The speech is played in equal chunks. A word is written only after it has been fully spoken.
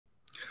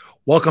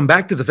Welcome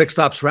back to the Fixed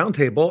Ops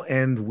Roundtable,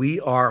 and we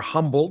are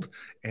humbled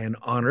and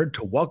honored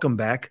to welcome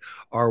back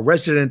our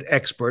resident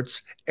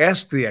experts,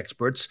 Ask the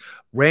Experts,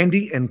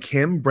 Randy and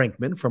Kim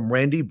Brenckman from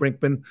Randy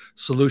Brenckman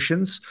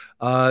Solutions.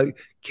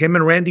 Kim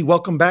and Randy,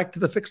 welcome back to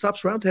the Fixed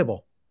Ops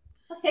Roundtable.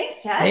 Well,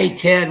 thanks, Ted. Hey,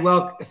 Ted.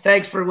 Well,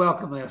 thanks for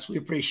welcoming us. We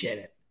appreciate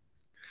it.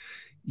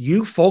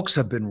 You folks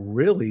have been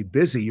really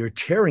busy. You're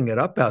tearing it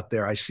up out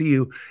there. I see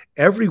you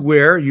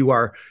everywhere. You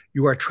are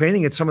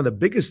training at some of the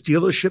biggest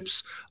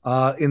dealerships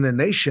in the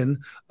nation.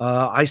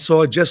 I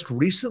saw just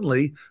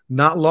recently,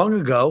 not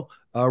long ago,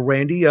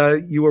 Randy,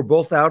 you were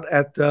both out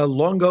at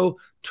Longo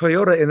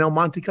Toyota in El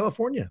Monte,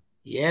 California.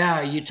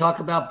 Yeah, you talk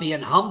about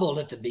being humbled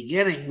at the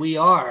beginning. We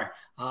are.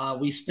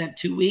 We spent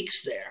 2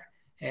 weeks there,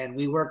 and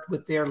we worked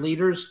with their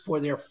leaders for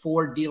their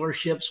 4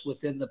 dealerships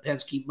within the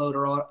Penske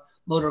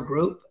Motor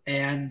Group,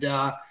 and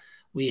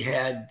we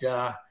had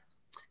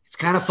it's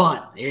kind of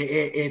fun.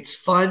 It's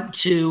fun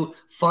to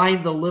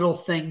find the little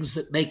things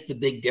that make the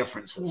big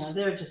differences. Yeah,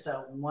 they're just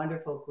a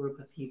wonderful group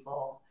of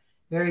people,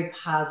 very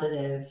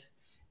positive,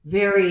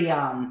 very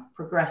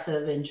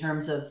progressive in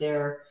terms of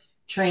their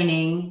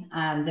training.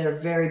 They're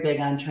very big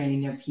on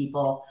training their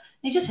people.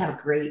 They just have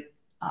a great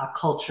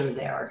culture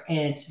there, and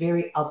it's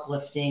very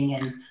uplifting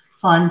and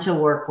fun to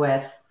work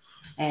with,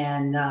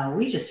 and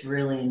we just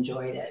really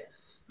enjoyed it.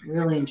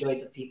 Really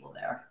enjoyed the people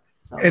there.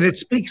 So. And it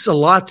speaks a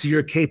lot to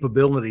your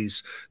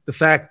capabilities, the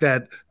fact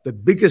that the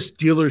biggest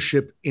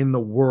dealership in the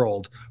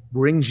world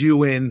brings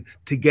you in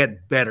to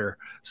get better.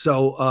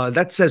 So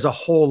that says a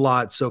whole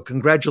lot. So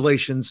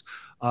congratulations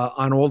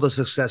on all the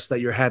success that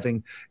you're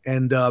having.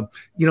 And,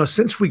 you know,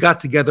 since we got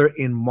together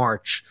in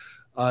March,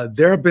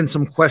 there have been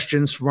some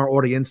questions from our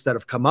audience that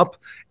have come up.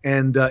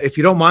 And if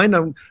you don't mind,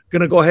 I'm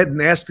going to go ahead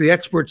and ask the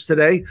experts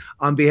today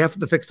on behalf of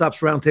the Fixed Ops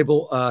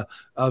Roundtable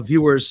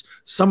viewers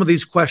some of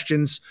these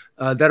questions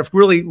that have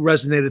really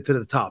resonated to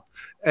the top.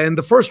 And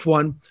the first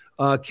one,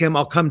 Kim,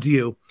 I'll come to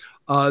you.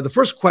 The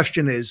first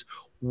question is,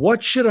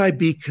 what should I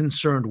be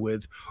concerned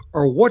with,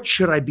 or what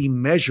should I be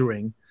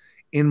measuring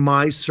in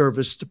my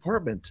service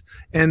department?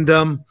 And,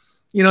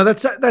 you know,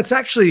 that's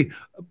actually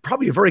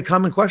probably a very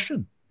common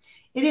question.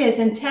 It is.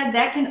 And Ted,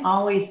 that can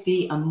always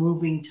be a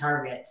moving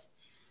target.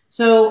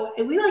 So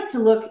we like to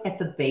look at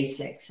the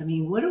basics. I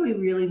mean, what do we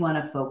really want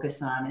to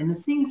focus on? And the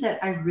things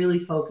that I really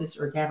focus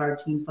or have our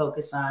team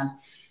focus on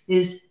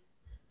is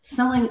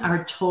selling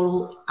our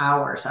total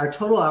hours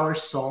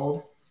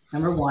sold,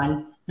 number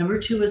 1. Number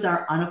 2 is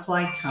our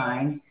unapplied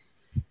time.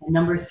 And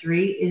number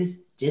 3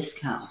 is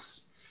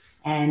discounts.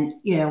 And,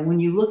 you know, when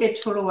you look at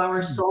total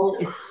hours sold,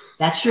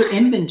 that's your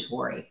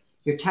inventory.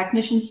 Your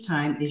technician's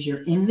time is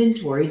your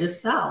inventory to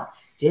sell.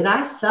 Did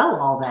I sell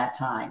all that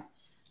time?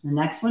 The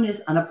next one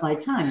is unapplied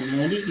time. And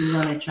Randy, you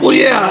want to try? Well,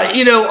 yeah,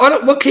 you know,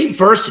 what came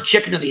first, the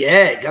chicken or the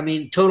egg? I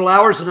mean, total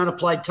hours and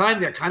unapplied time,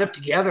 they're kind of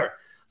together.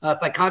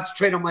 If I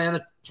concentrate on my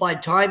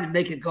unapplied time and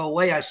make it go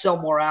away, I sell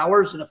more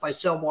hours. And if I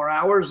sell more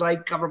hours, I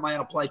cover my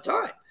unapplied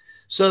time.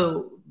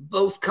 So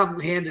both come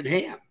hand in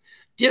hand.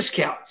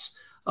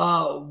 Discounts.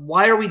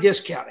 Why are we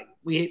discounting?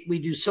 We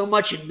do so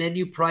much in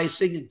menu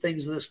pricing and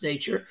things of this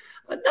nature.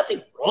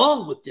 Nothing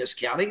wrong with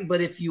discounting,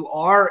 but if you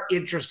are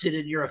interested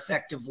in your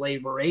effective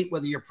labor rate,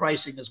 whether your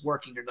pricing is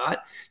working or not,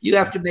 you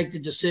have to make the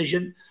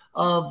decision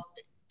of,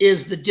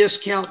 is the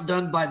discount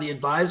done by the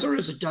advisor?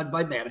 Is it done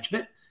by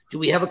management? Do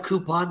we have a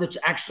coupon that's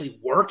actually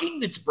working,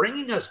 that's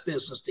bringing us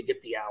business to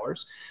get the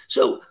hours?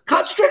 So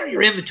concentrate on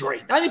your inventory.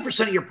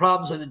 90% of your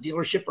problems in a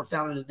dealership are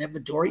found in an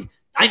inventory.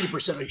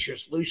 90% of your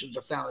solutions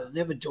are found in an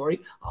inventory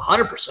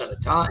 100% of the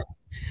time.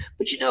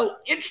 But, you know,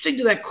 interesting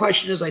to that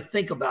question as I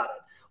think about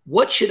it,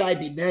 what should I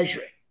be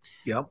measuring?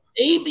 Yep.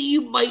 Maybe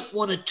you might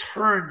want to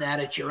turn that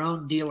at your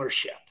own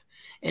dealership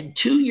and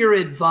to your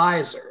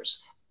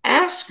advisors,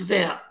 ask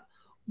them,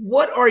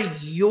 what are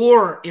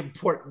your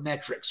important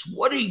metrics?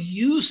 What are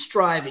you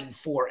striving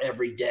for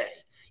every day?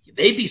 You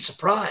may be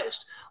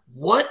surprised.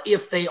 What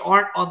if they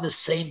aren't on the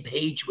same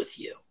page with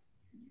you?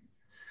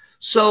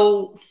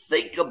 So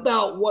think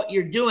about what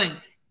you're doing.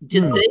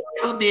 Did they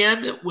come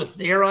in with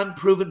their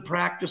unproven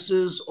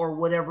practices or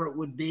whatever it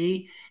would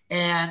be,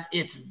 and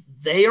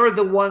they are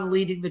the one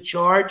leading the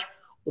charge,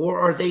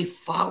 or are they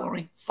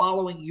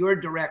following your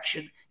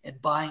direction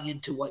and buying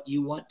into what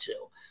you want to?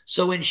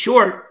 So in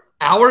short,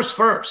 hours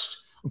first,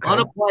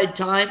 unapplied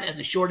time, and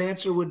the short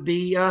answer would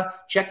be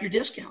check your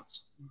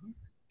discounts.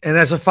 And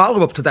as a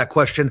follow-up to that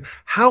question,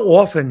 how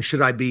often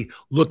should I be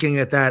looking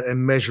at that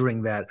and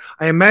measuring that?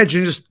 I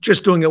imagine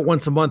just doing it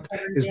once a month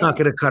is not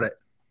going to cut it.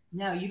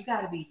 No, you've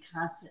got to be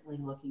constantly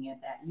looking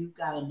at that. You've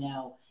got to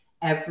know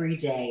every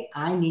day.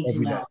 I need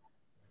to know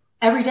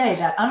every day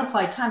that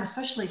unapplied time,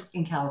 especially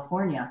in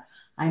California.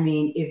 I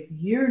mean, if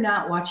you're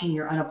not watching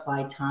your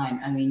unapplied time,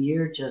 I mean,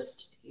 you're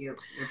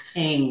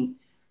paying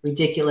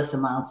ridiculous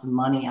amounts of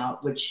money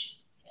out, which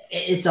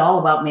it's all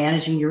about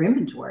managing your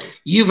inventory.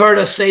 You've heard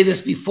us say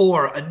this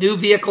before. A new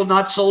vehicle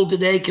not sold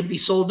today can be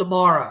sold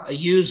tomorrow. A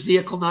used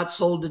vehicle not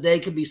sold today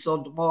can be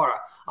sold tomorrow.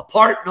 A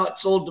part not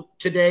sold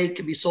today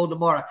can be sold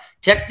tomorrow.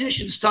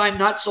 Technician's time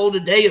not sold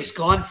today is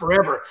gone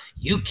forever.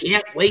 You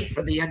can't wait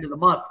for the end of the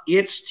month.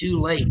 It's too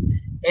late.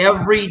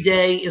 Every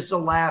day is the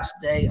last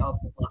day of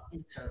the month.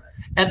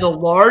 And the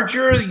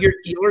larger your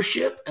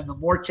dealership and the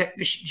more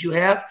technicians you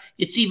have,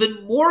 it's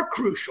even more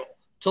crucial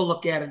to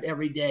look at it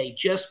every day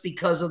just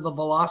because of the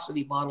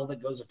velocity model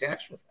that goes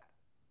attached with that.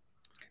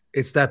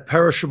 It's that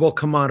perishable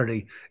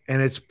commodity,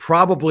 and it's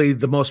probably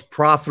the most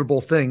profitable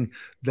thing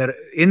that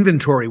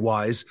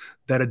inventory-wise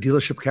that a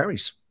dealership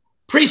carries.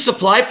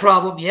 Pre-supply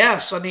problem,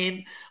 yes. I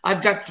mean,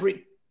 I've got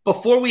three.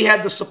 Before we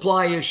had the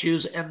supply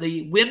issues and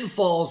the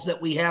windfalls that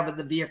we have in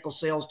the vehicle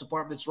sales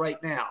departments right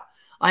now,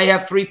 I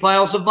have 3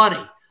 piles of money.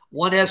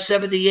 One has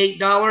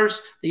 $78,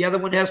 the other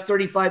one has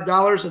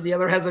 $35, and the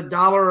other has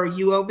 $1 or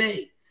you owe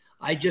me.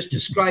 I just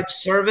described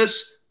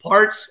service,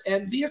 parts,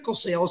 and vehicle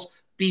sales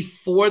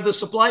before the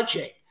supply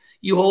chain.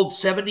 You hold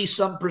 70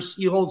 some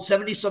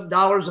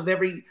dollars of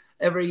every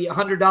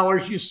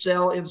 $100 you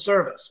sell in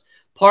service.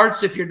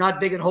 Parts, if you're not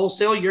big in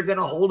wholesale, you're going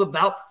to hold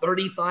about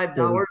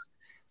 $35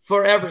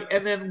 for every.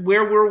 And then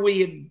where were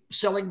we in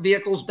selling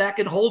vehicles back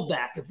in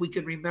holdback, if we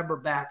can remember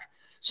back?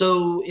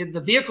 So in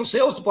the vehicle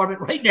sales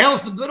department right now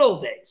is the good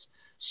old days.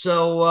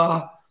 So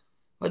I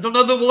don't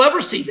know that we'll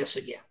ever see this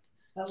again.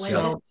 But when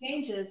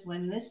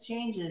this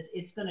changes,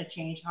 it's going to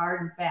change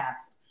hard and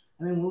fast.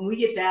 I mean, when we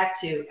get back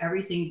to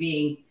everything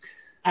being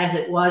as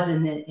it was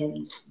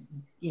in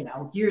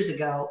years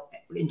ago,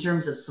 in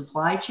terms of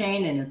supply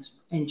chain and it's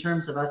in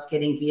terms of us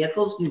getting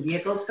new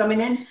vehicles coming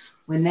in,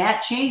 when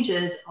that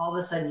changes, all of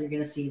a sudden you're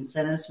going to see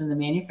incentives from the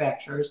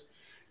manufacturers,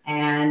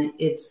 and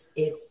it'll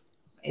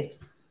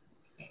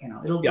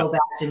go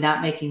back to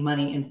not making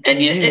money in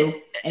new,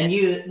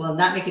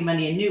 not making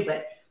money in new,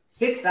 but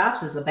fixed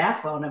ops is the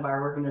backbone of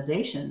our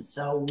organization.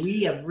 So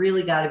we have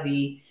really got to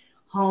be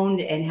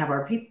honed and have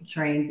our people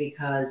trained,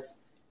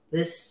 because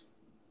this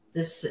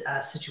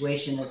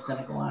situation is going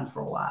to go on for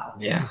a while.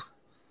 Yeah.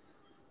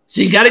 So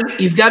you've got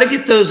to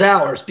get those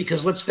hours,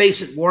 because let's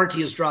face it,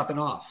 warranty is dropping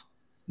off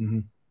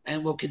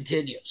and will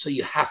continue. So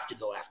you have to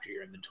go after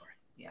your inventory.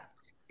 Yeah.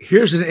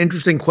 Here's an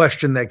interesting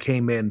question that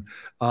came in.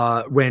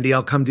 Randy,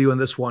 I'll come to you on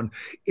this one.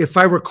 If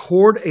I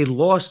record a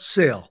lost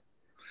sale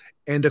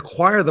and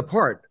acquire the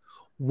part,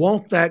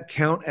 won't that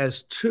count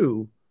as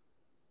 2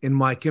 in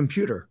my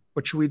computer?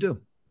 What should we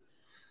do?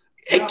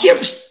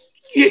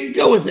 You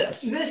go with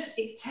this.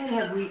 Ted,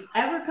 have we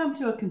ever come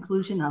to a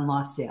conclusion on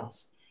lost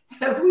sales?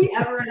 Have we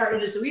ever in our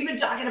industry? We've been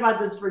talking about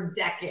this for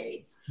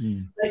decades.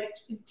 But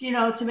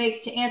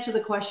to answer the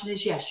question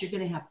is yes, you're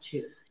going to have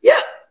 2. Yeah.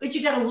 But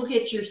you got to look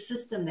at your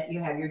system that you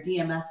have, your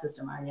DMS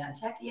system. Are you on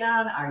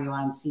Techion? Are you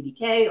on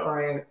CDK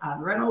or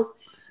on Reynolds?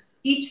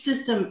 Each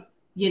system,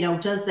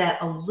 does that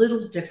a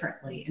little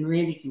differently. And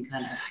Randy can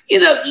kind of,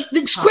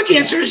 the quick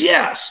answer is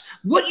yes.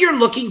 What you're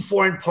looking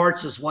for in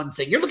parts is one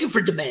thing. You're looking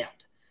for demand.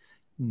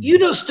 You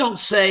just don't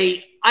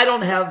say, I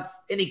don't have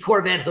any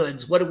Corvette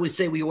hoods. What did we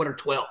say? We order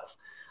 12.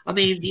 I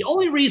mean, the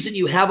only reason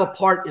you have a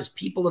part is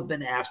people have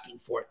been asking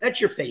for it.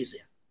 That's your phase in.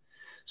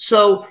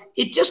 So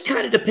it just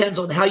kind of depends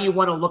on how you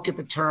want to look at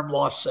the term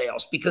lost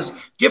sales, because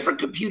different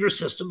computer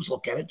systems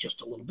look at it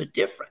just a little bit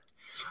different.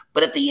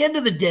 But at the end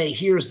of the day,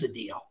 here's the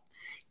deal.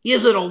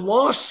 Is it a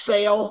lost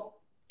sale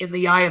in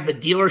the eye of the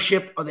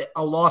dealership, or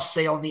a lost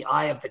sale in the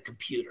eye of the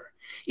computer?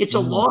 It's a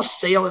lost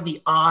sale in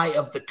the eye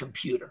of the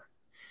computer.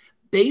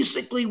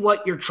 Basically,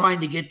 what you're trying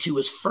to get to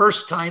is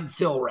first-time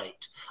fill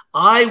rate.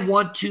 I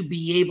want to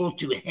be able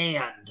to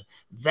hand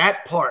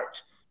that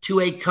part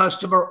to a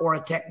customer or a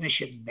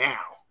technician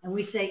now. And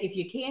we say, if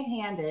you can't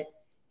hand it,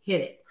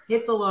 hit it.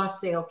 Hit the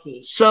lost sale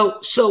key. So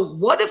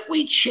what if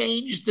we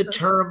change the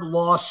term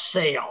lost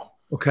sale?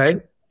 Okay.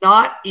 To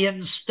not in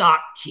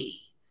stock key?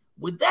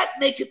 Would that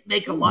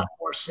make a lot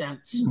more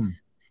sense?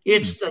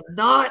 It's the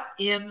not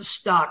in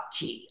stock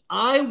key.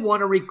 I want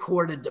to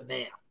record a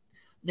demand.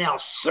 Now,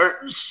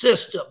 certain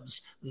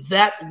systems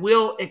that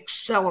will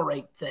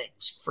accelerate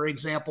things, for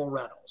example,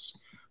 Reynolds,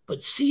 but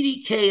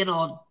CDK and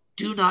all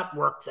do not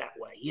work that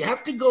way. You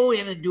have to go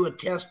in and do a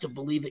test to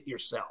believe it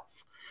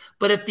yourself.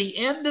 But at the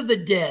end of the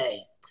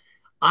day,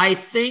 I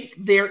think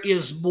there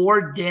is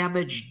more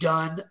damage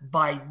done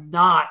by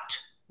not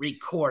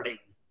recording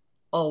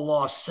a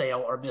lost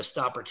sale or missed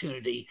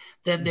opportunity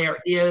than there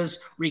is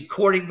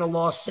recording the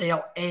lost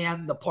sale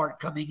and the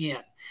part coming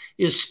in,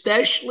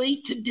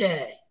 especially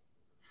today,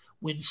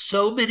 when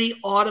so many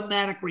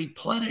automatic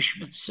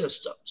replenishment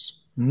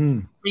systems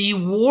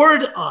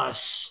reward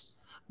us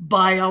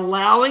by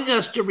allowing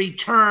us to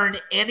return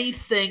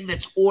anything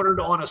that's ordered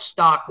on a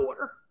stock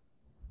order.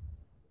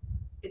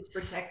 It's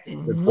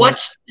protected.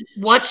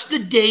 What's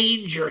the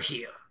danger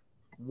here?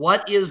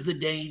 What is the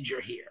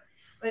danger here?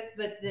 But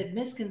the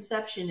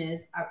misconception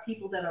is our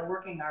people that are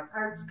working our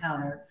parts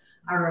counter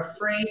are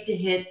afraid to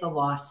hit the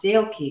lost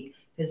sale key,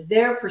 because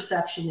their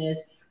perception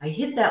is, I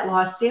hit that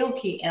lost sale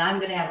key and I'm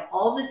going to have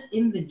all this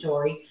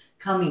inventory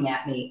coming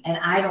at me, and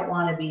I don't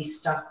want to be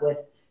stuck with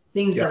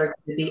things that are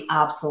going to be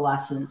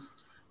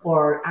obsolescence,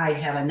 or I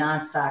have a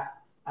non-stock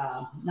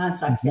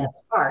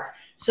status part.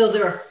 So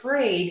they're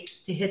afraid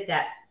to hit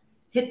that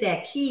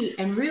key.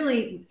 And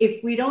really,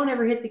 if we don't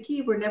ever hit the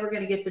key, we're never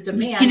going to get the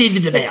demand,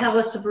 to tell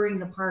us to bring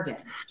the part in.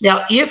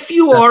 Now, if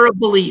you are a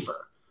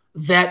believer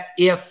that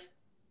if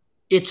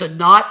it's a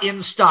not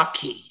in stock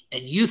key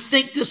and you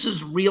think this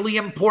is really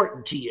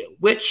important to you,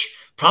 which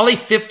probably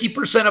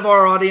 50% of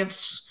our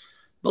audience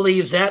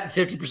believes that and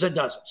 50%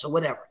 doesn't, so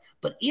whatever.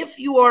 But if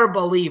you are a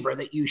believer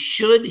that you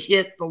should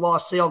hit the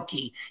lost sale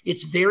key,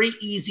 it's very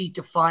easy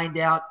to find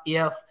out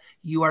if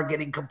you are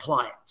getting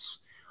compliance.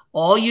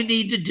 All you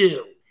need to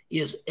do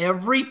is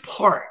every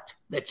part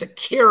that's a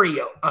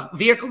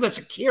vehicle that's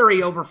a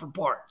carryover for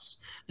parts.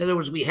 In other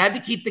words, we had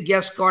to keep the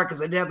guest car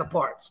because I didn't have the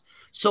parts.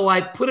 So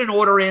I put an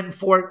order in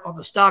for it on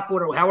the stock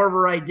order,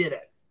 however I did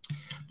it.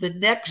 The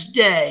next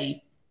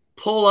day,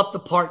 pull up the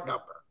part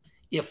number.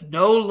 If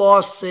no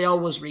lost sale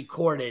was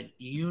recorded,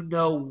 you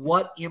know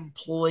what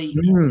employee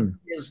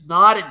is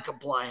not in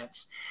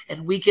compliance,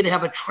 and we can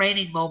have a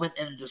training moment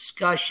and a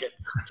discussion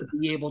to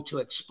be able to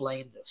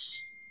explain this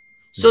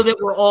so that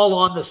we're all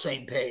on the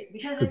same page.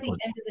 Because at the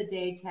end of the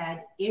day,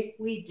 Ted, if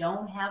we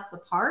don't have the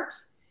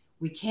parts,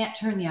 we can't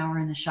turn the hour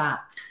in the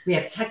shop. We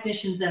have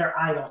technicians that are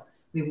idle.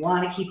 We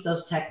want to keep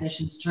those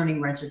technicians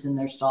turning wrenches in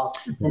their stalls.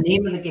 The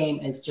name of the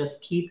game is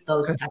just keep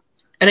those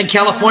techs. And in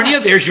California,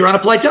 there's your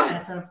unapplied time.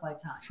 That's unapplied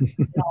time.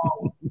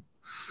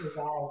 It's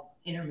all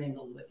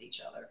intermingled with each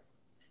other.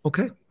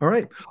 Okay. All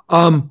right.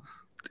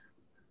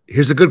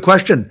 Here's a good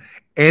question.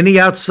 Any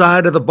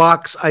outside of the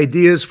box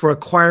ideas for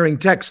acquiring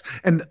techs?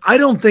 And I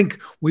don't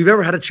think we've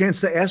ever had a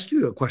chance to ask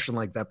you a question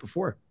like that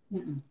before.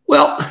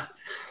 Well,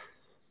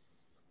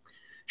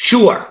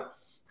 sure.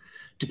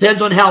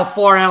 Depends on how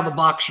far out of the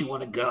box you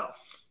want to go.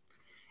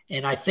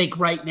 And I think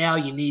right now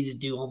you need to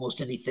do almost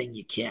anything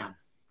you can.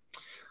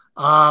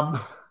 It's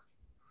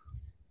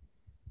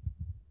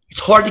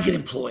hard to get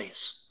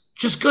employees.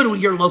 Just go to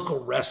your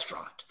local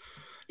restaurant.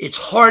 It's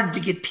hard to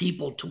get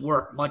people to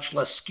work, much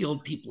less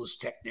skilled people as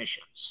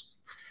technicians.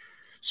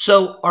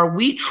 So are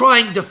we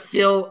trying to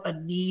fill a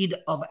need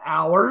of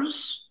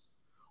ours,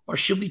 or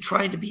should we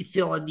try to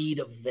fill a need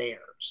of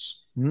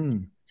theirs?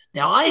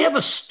 Now, I have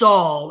a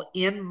stall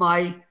in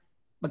my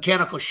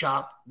mechanical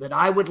shop that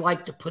I would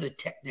like to put a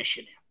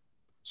technician in.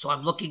 So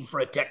I'm looking for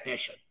a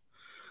technician.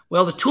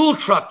 Well, the tool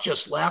truck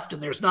just left,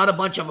 and there's not a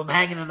bunch of them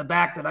hanging in the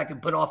back that I can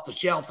put off the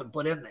shelf and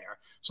put in there.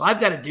 So I've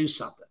got to do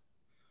something.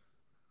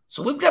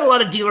 So we've got a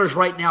lot of dealers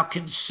right now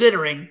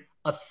considering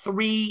a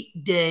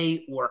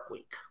 3-day work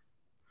week.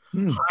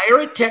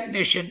 Hire a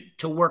technician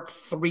to work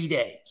 3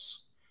 days.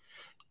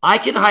 I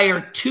can hire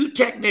 2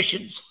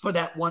 technicians for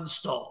that one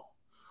stall.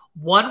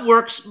 One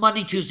works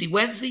Monday, Tuesday,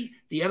 Wednesday.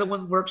 The other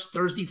one works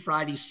Thursday,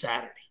 Friday,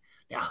 Saturday.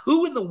 Now,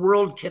 who in the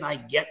world can I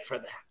get for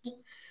that?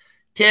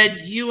 Ted,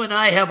 you and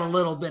I have a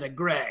little bit of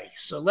gray.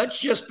 So let's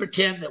just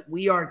pretend that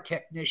we are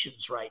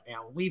technicians right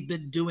now. We've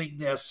been doing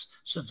this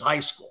since high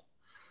school.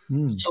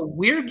 So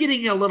we're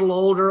getting a little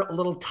older, a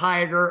little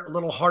tireder, a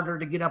little harder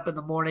to get up in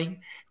the morning.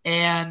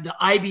 And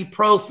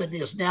ibuprofen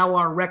is now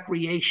our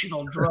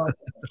recreational drug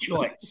of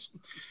choice.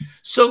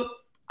 So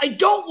I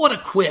don't want to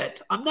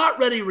quit. I'm not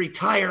ready to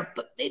retire,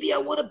 but maybe I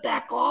want to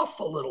back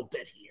off a little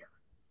bit here.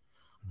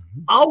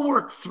 I'll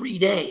work 3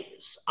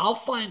 days. I'll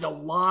find a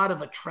lot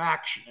of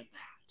attraction in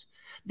that.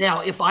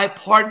 Now, if I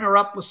partner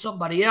up with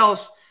somebody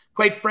else,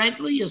 quite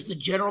frankly, as the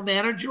general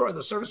manager or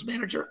the service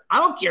manager, I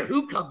don't care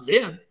who comes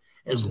in.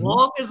 As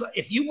long as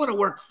if you want to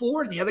work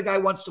 4 and the other guy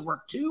wants to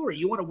work 2, or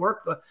you want to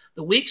work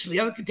the weeks and the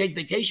other can take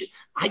vacation,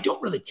 I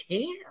don't really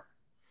care.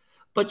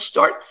 But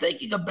start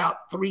thinking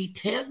about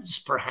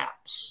 3/10s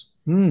perhaps.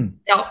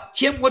 Now,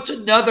 Kim, what's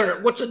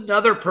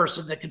another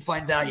person that can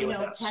find value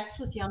in this? Techs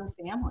with young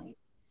families.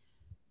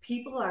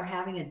 People are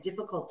having a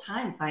difficult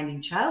time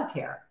finding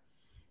childcare.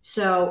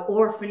 So,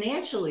 or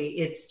financially,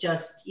 it's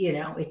just,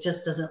 it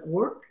just doesn't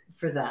work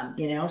for them,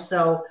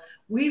 So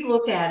we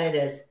look at it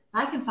as,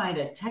 I can find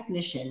a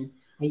technician,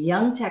 a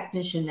young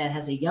technician that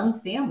has a young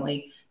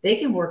family. They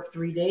can work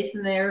 3 days,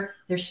 and their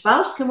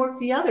spouse can work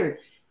the other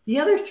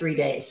 3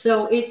 days.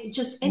 So it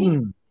just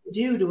anything to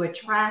do to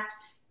attract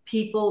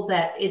people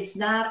that it's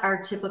not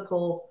our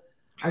typical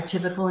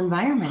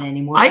environment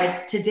anymore.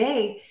 But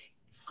today,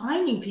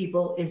 finding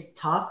people is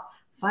tough.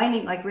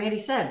 Finding, like Randy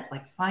said,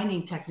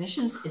 finding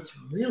technicians, it's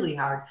really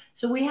hard.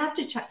 So we have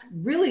to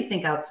really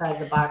think outside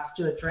the box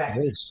to attract.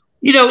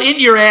 In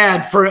your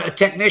ad for a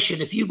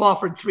technician, if you've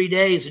offered 3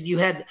 days and you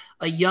had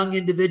a young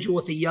individual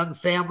with a young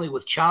family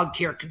with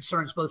childcare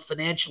concerns, both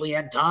financially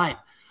and time,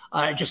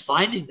 just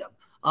finding them,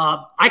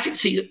 I can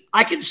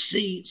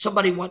see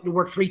somebody wanting to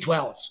work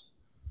 3/12s.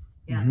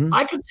 Yeah.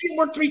 I can see them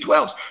work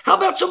 3/12s. How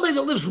about somebody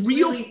that lives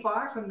really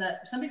far from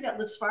somebody that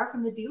lives far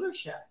from the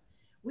dealership?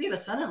 We have a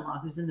son-in-law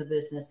who's in the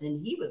business, and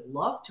he would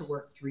love to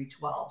work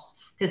 3/12s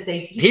because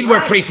he'd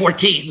work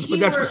 3/14s, but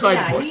that's beside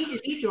the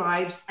point. He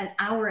drives an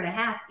hour and a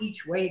half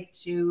each way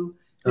to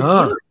the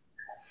dealership.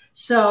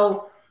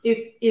 So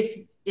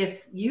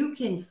if you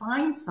can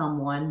find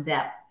someone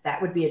that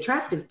that would be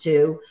attractive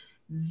to,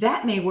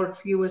 that may work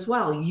for you as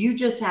well. You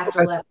just have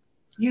to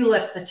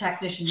let the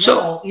technician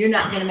know you're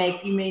not going to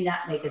make, you may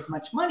not make as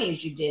much money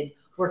as you did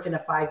working a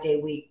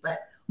 5-day week, but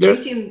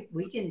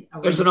we can.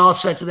 There's an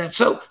offset to that.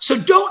 So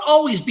don't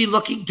always be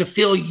looking to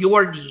fill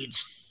your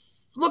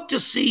needs. Look to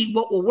see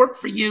what will work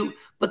for you.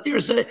 But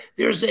there's a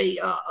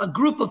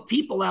group of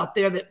people out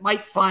there that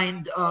might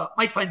find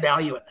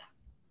value in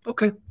that.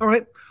 Okay. All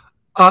right.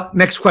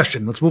 Next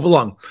question. Let's move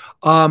along.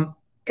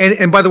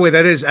 And by the way,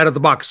 that is out of the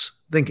box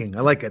thinking.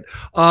 I like it.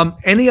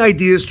 Any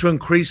ideas to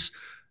increase?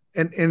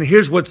 And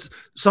here's what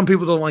some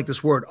people don't like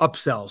this word,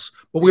 upsells,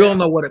 but we all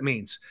know what it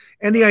means.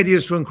 Any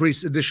ideas to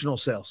increase additional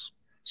sales?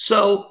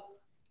 So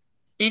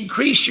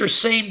increase your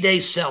same-day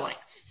selling.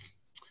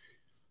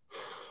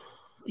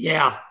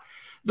 Yeah.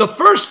 The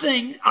first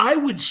thing I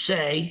would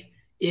say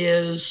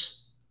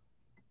is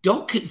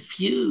don't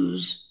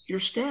confuse your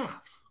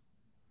staff.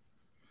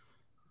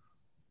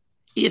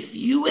 If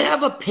you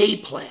have a pay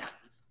plan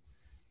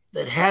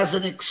that has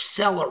an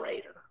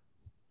accelerator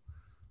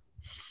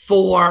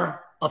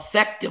for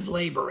effective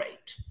labor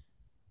rate,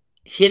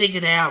 hitting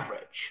an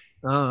average.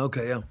 Oh,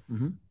 okay, yeah.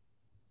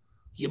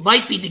 You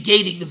might be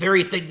negating the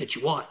very thing that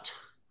you want.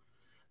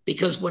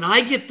 Because when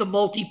I get the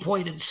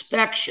multi-point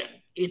inspection,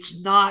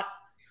 it's not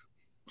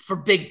for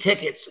big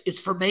tickets.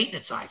 It's for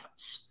maintenance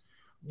items.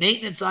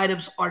 Maintenance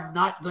items are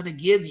not going to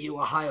give you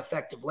a high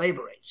effective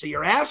labor rate. So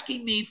you're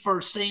asking me for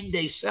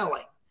same-day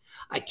selling.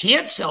 I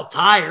can't sell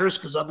tires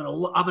because I'm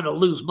going to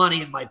lose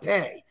money in my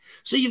pay.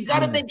 So you've got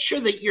to make sure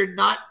that you're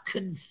not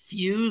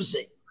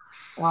confusing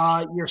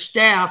your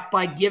staff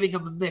by giving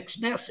them a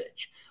mixed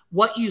message.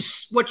 What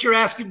you're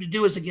asking them to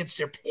do is against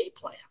their pay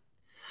plan.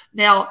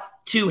 Now,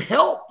 to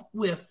help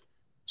with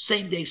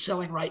same-day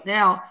selling right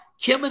now,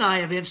 Kim and I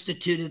have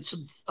instituted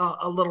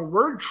a little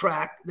word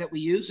track that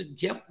we use. And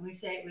Kim, we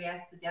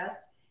ask the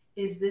guest,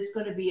 is this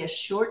going to be a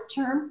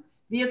short-term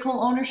vehicle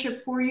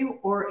ownership for you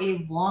or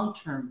a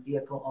long-term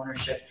vehicle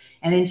ownership?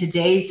 And in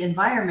today's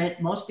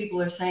environment, most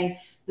people are saying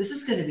this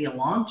is going to be a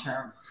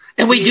long-term.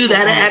 And we do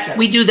that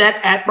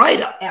at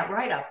write-up. At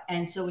write-up.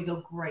 And so we go,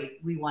 great,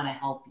 we want to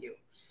help you.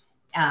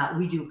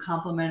 We do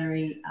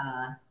complimentary,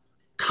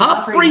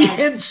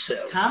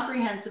 comprehensive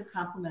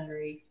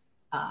complimentary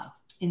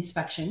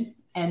inspection.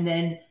 And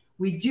then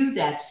we do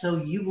that so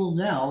you will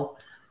know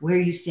where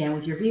you stand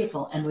with your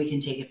vehicle and we can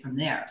take it from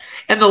there.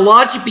 And the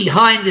logic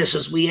behind this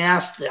is we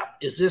ask them,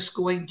 is this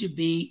going to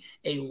be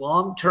a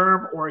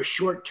long-term or a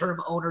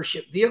short-term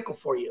ownership vehicle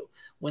for you?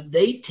 When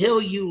they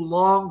tell you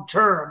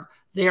long-term,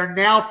 they are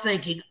now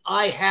thinking,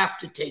 I have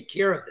to take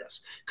care of this.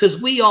 Because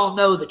we all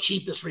know the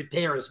cheapest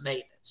repair is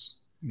maintenance.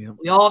 Yeah.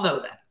 We all know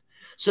that.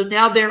 So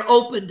now they're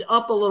opened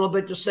up a little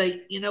bit to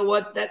say, you know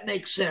what, that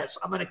makes sense.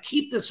 I'm going to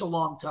keep this a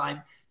long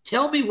time.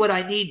 Tell me what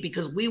I need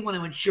because we want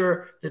to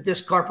ensure that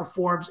this car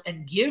performs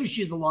and gives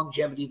you the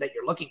longevity that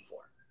you're looking for.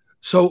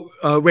 So,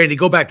 Randy,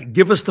 go back and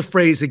give us the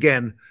phrase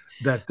again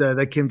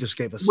that Kim just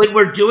gave us. When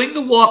we're doing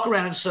the walk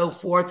around and so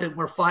forth, and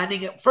we're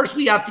finding it, first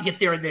we have to get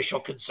their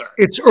initial concern.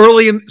 It's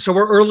early, so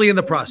we're early in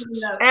the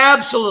process.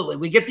 Absolutely.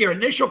 We get their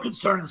initial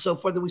concern and so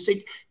forth, and we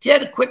say,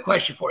 Ted, a quick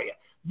question for you.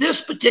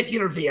 This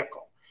particular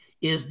vehicle,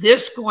 is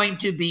this going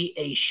to be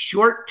a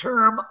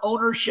short-term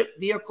ownership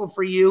vehicle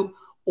for you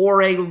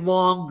or a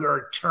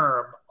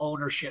longer-term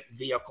ownership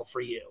vehicle for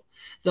you?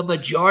 The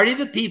majority of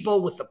the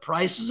people with the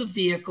prices of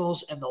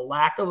vehicles and the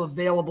lack of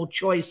available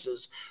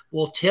choices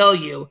will tell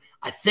you,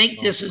 I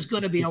think this is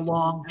going to be a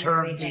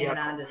long-term vehicle.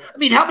 I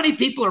mean, how many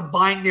people are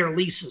buying their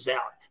leases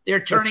out?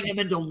 They're turning them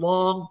into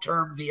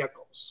long-term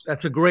vehicles.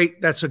 That's a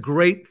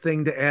great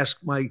thing to ask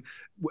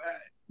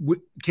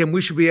Kim,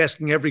 we should be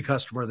asking every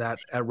customer that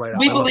right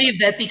We believe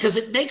that because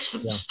it makes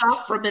them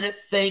stop for a minute,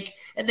 think,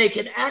 and they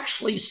can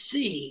actually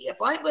see,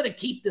 if I'm going to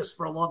keep this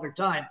for a longer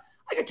time,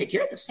 I got to take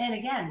care of this. And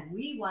again,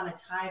 we want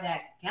to tie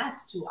that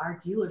guest to our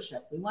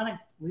dealership. We want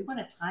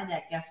to tie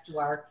that guest to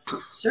our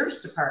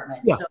service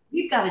department. Yeah. So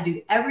we've got to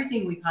do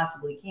everything we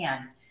possibly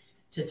can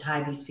to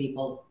tie these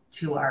people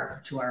to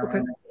our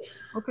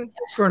owners. Okay,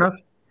 fair enough.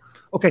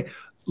 Okay,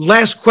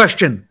 last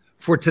question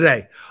for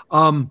today.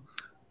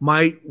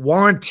 My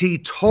warranty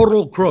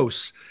total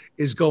gross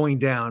is going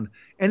down.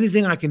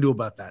 Anything I can do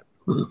about that?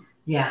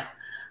 Yeah.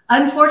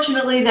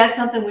 Unfortunately, that's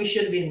something we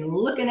should have been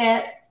looking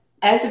at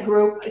as a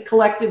group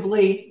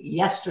collectively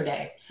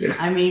yesterday. Yeah.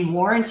 I mean,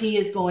 warranty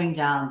is going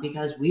down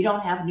because we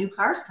don't have new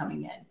cars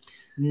coming in.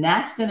 And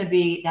that's going to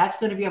be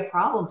a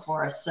problem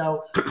for us.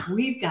 So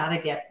we've got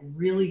to get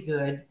really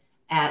good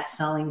at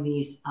selling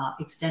these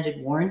extended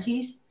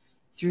warranties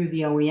through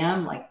the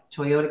OEM, like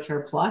Toyota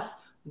Care Plus.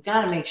 We've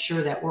got to make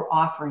sure that we're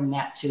offering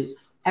that to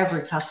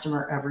every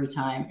customer every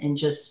time and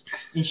just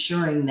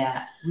ensuring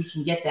that we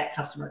can get that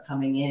customer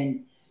coming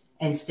in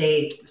and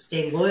stay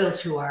loyal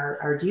to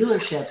our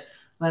dealership.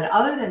 But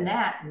other than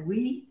that,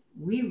 we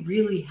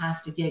really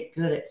have to get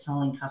good at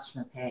selling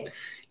customer pay.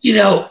 You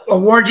know, a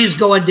warranty is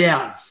going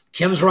down.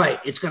 Kim's right.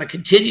 It's going to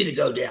continue to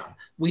go down.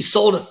 We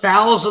sold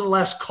 1,000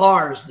 less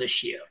cars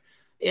this year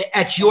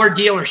at your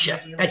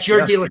dealership. At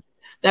your dealership.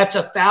 That's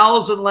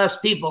 1,000 less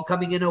people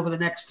coming in over the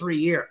next 3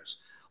 years.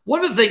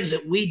 One of the things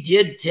that we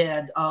did,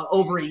 Ted,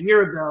 over a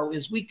year ago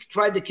is we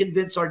tried to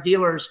convince our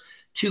dealers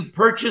to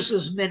purchase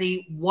as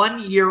many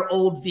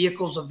 1-year-old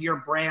vehicles of your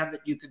brand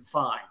that you can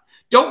find.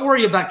 Don't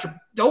worry about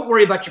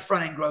your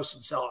front end gross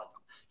and selling them.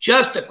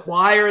 Just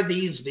acquire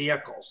these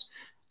vehicles.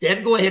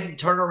 Then go ahead and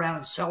turn around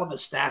and sell them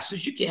as fast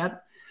as you can.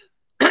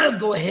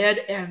 Go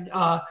ahead and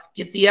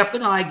get the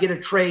F&I, get a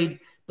trade,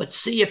 but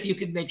see if you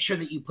can make sure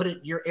that you put it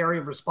in your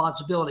area of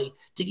responsibility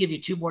to give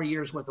you 2 more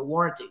years worth of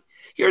warranty.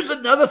 Here's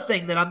another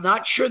thing that I'm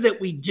not sure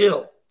that we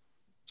do.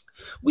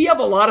 We have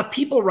a lot of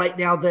people right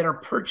now that are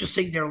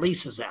purchasing their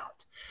leases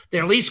out.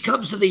 Their lease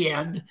comes to the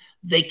end.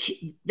 They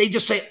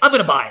just say, I'm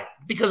going to buy it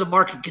because of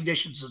market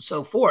conditions and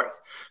so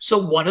forth. So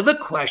one of the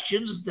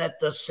questions that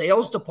the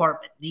sales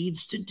department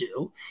needs to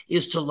do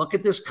is to look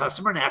at this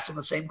customer and ask them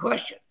the same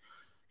question.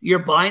 You're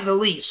buying the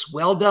lease.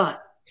 Well done.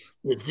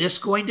 Is this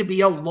going to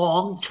be a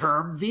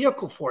long-term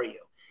vehicle for you?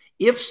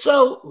 If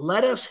so,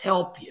 let us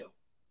help you.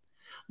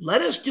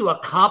 Let us do a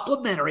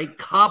complimentary,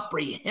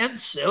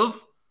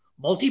 comprehensive,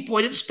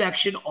 multi-point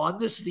inspection on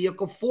this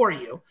vehicle for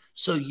you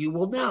so you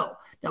will know.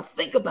 Now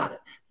think about it.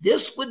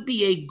 This would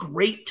be a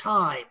great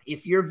time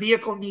if your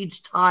vehicle needs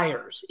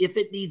tires, if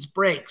it needs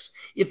brakes,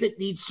 if it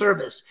needs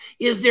service.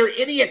 Is there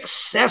any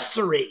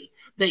accessory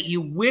that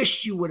you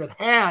wish you would have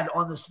had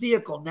on this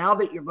vehicle now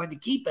that you're going to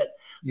keep it?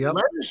 Yep.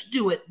 Let us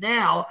do it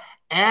now.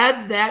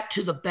 Add that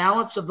to the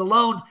balance of the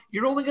loan.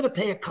 You're only going to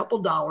pay a couple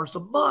dollars a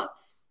month.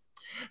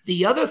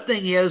 The other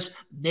thing is,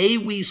 may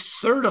we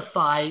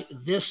certify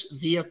this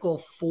vehicle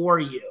for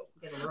you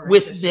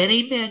with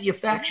many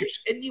manufacturers?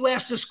 And you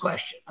asked this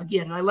question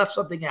again, and I left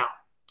something out.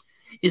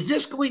 Is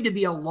this going to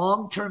be a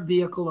long-term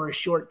vehicle or a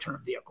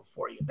short-term vehicle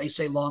for you? They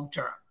say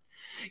long-term.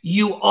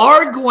 You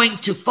are going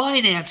to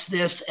finance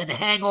this and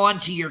hang on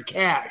to your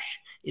cash.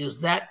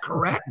 Is that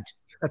correct?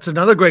 That's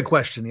another great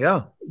question.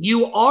 Yeah.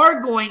 You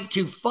are going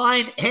to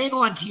hang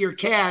on to your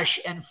cash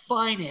and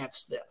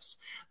finance this.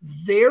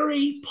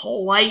 Very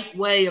polite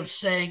way of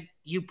saying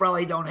you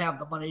probably don't have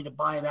the money to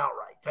buy it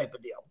outright type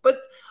of deal. But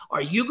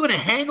are you going to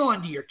hang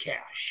on to your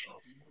cash?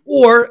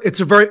 Or it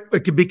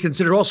could be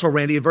considered also,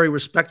 Randy, a very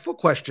respectful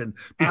question,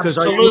 because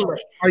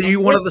are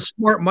you one of the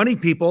smart money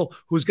people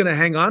who's going to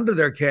hang on to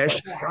their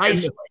cash?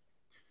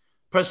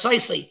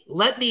 Precisely.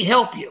 Let me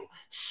help you.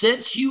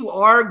 Since you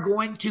are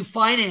going to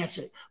finance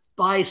it,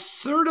 by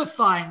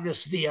certifying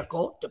this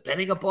vehicle,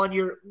 depending upon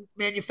your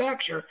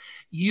manufacturer,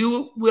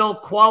 you will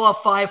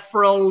qualify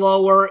for a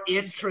lower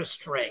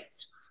interest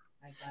rate.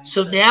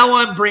 So now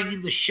I'm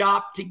bringing the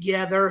shop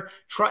together,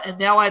 and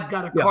now I've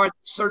got a car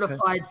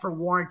certified for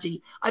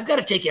warranty. I've got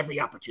to take every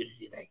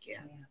opportunity that I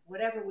can. Yeah.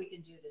 Whatever we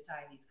can do to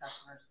tie these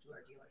customers to our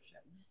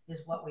dealership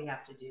is what we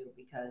have to do,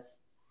 because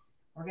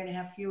we're going to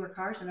have fewer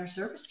cars in our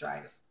service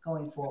drive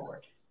going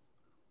forward.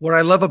 What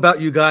I love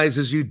about you guys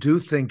is you do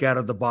think out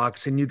of the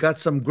box, and you got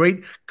some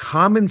great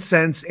common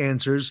sense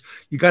answers.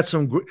 You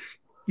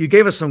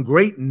gave us some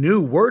great new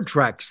word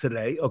tracks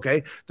today,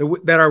 okay,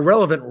 that are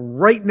relevant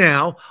right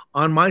now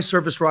on my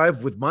service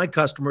drive with my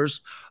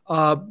customers.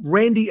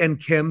 Randy and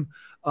Kim,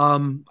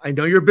 I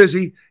know you're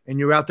busy and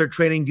you're out there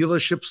training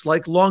dealerships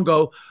like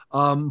Longo,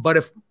 but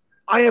if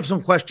I have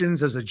some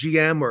questions as a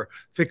GM or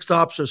fixed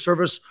ops or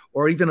service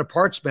or even a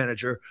parts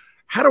manager,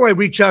 how do I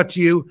reach out to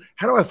you?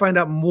 How do I find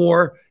out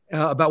more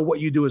about what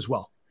you do as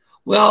well?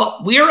 Well,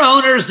 we're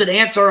owners that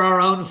answer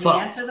our own phone.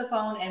 We answer the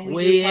phone, and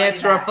we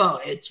answer our phone.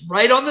 It's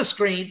right on the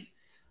screen.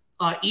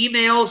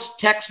 Emails,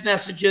 text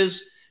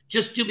messages.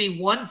 Just do me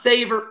one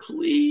favor,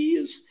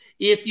 please.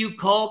 If you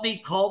call me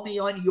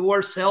on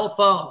your cell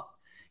phone.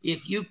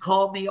 If you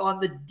call me on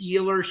the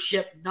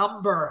dealership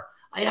number,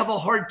 I have a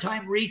hard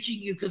time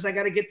reaching you because I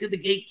got to get to the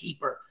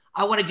gatekeeper.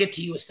 I want to get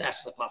to you as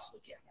fast as I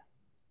possibly can.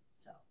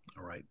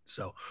 All right.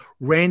 So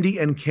Randy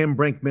and Kim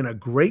Brenckman, a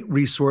great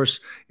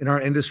resource in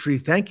our industry.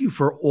 Thank you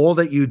for all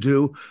that you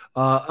do.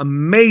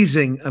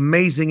 Amazing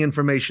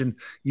information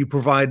you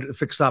provide the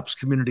Fixed Ops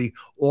community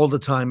all the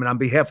time. And on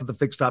behalf of the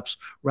Fixed Ops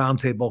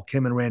Roundtable,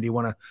 Kim and Randy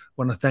want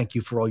to thank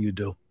you for all you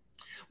do.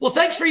 Well,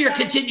 thanks for your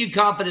continued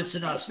confidence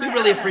in us. We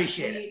really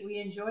appreciate it. We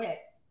enjoy it.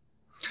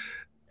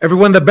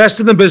 Everyone, the best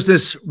in the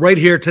business right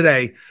here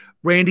today.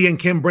 Randy and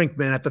Kim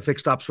Brenckman at the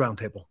Fixed Ops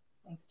Roundtable.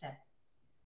 Thanks, Ted.